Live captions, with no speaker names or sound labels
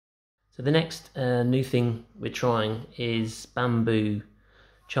So the next new thing we're trying is bamboo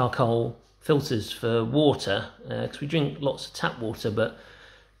charcoal filters for water, because we drink lots of tap water, but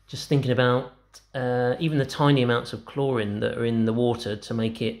just thinking about even the tiny amounts of chlorine that are in the water to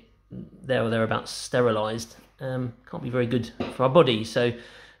make it there or thereabouts sterilised can't be very good for our body. So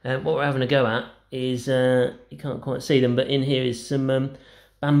what we're having a go at is, you can't quite see them, but in here is some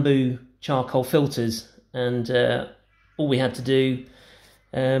bamboo charcoal filters, and all we had to do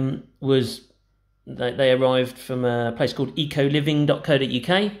was they arrived from a place called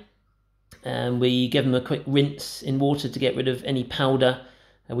EcoLiving.co.uk, and we gave them a quick rinse in water to get rid of any powder.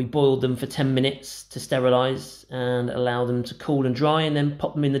 We boiled them for 10 minutes to sterilise and allow them to cool and dry, and then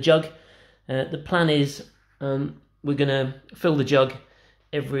pop them in the jug. The plan is we're going to fill the jug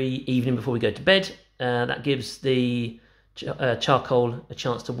every evening before we go to bed. That gives the charcoal a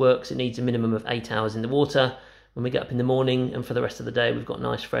chance to work, so it needs a minimum of 8 hours in the water when we get up in the morning, and for the rest of the day we've got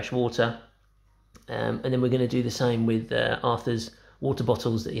nice fresh water. And then we're going to do the same with Arthur's water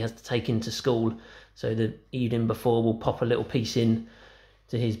bottles that he has to take into school. So the evening before we'll pop a little piece in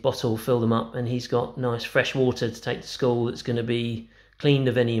to his bottle, fill them up, and he's got nice fresh water to take to school that's going to be cleaned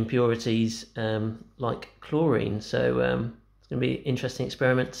of any impurities like chlorine. So it's going to be an interesting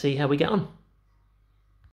experiment to see how we get on.